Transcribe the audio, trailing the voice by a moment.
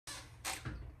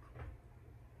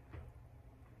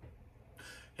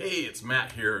Hey, it's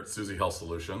Matt here at Suzie Health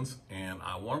Solutions, and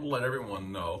I wanted to let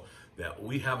everyone know that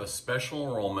we have a special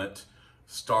enrollment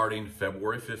starting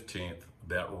February 15th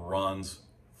that runs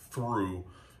through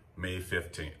May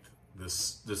 15th.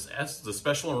 The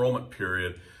special enrollment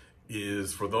period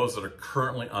is for those that are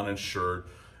currently uninsured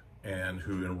and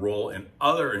who enroll in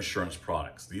other insurance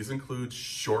products. These include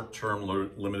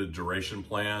short-term limited duration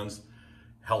plans,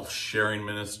 health sharing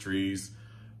ministries,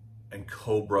 and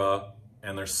COBRA,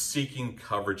 and they're seeking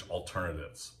coverage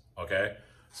alternatives, okay?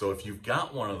 So if you've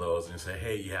got one of those and you say,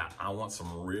 hey, yeah, I want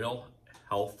some real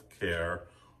health care,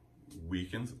 we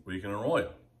can enroll you.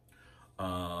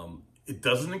 It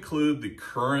doesn't include the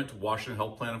current Washington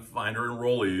Healthplanfinder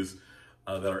enrollees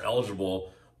that are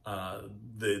eligible.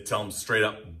 They tell them straight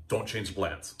up, don't change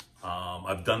plans.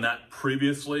 I've done that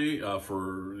previously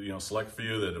for select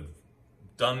few that have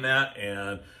done that,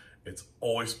 and it's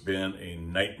always been a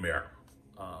nightmare.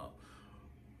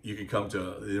 You can come to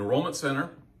the enrollment center.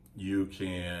 You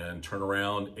can turn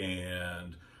around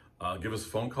and give us a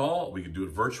phone call. We can do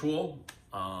it virtual.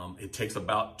 It takes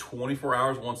about 24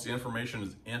 hours once the information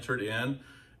is entered in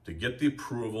to get the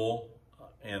approval,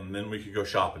 and then we could go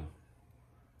shopping.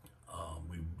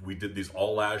 We did these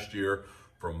all last year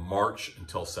from March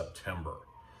until September.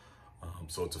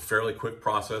 So it's a fairly quick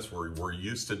process. We're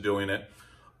used to doing it.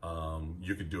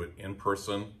 You could do it in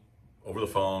person, over the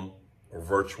phone, or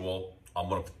virtual. I'm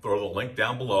going to throw the link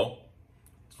down below.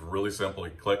 It's really simple.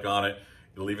 You click on it.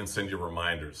 It'll even send you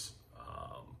reminders.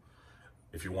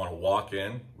 If you want to walk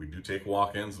in, we do take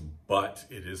walk-ins, but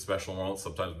it is special enrollment.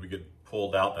 Sometimes we get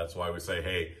pulled out. That's why we say,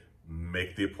 hey,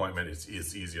 make the appointment. It's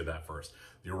easier that first.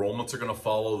 The enrollments are going to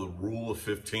follow the rule of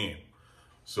 15.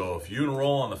 So if you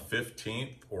enroll on the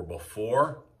 15th or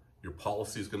before, your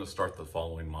policy is going to start the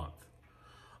following month.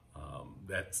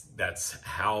 That's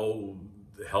how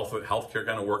the healthcare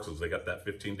kind of works. Is they got that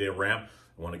 15-day ramp.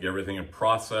 They want to get everything in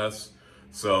process.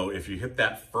 So if you hit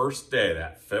that first day,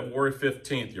 that February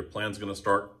 15th, your plan's going to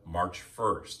start March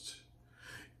 1st.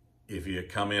 If you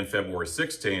come in February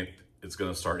 16th, it's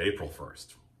going to start April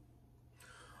 1st.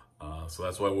 So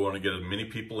that's why we want to get as many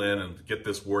people in and get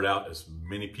this word out as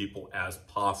many people as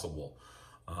possible.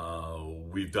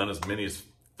 We've done as many as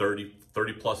 30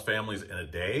 plus families in a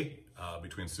day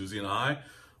between Suzie and I.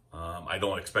 I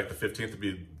don't expect the 15th to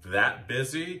be that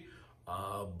busy,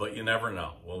 but you never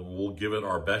know. We'll give it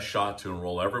our best shot to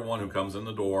enroll everyone who comes in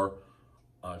the door.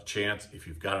 Chance, if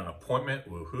you've got an appointment,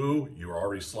 woohoo, you're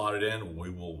already slotted in. We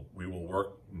will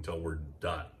work until we're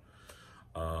done.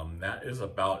 That is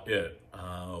about it.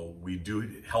 We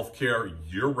do healthcare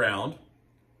year-round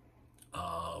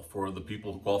for the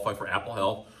people who qualify for Apple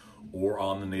Health or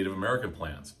on the Native American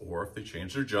plans, or if they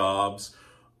change their jobs,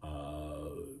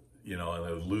 and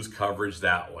they lose coverage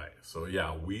that way. So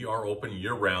yeah, we are open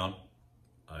year-round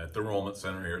at the enrollment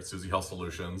center here at Suzie Health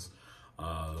Solutions.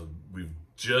 We've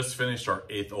just finished our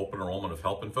 8th open enrollment of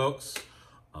helping folks.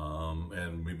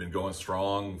 And we've been going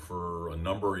strong for a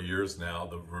number of years now.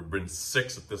 There have been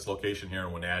 6 at this location here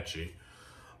in Wenatchee.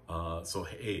 So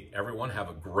hey, everyone, have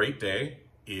a great day.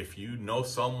 If you know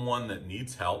someone that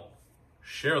needs help,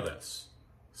 share this.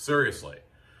 Seriously.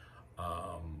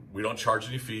 We don't charge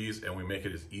any fees, and we make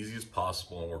it as easy as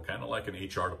possible. And we're kind of like an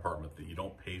HR department that you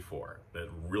don't pay for, that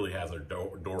really has their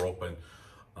door open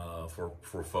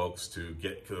for folks to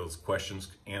get those questions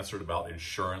answered about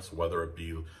insurance, whether it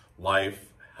be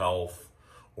life, health,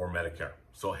 or Medicare.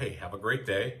 So hey, have a great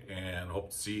day, and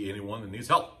hope to see anyone that needs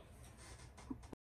help.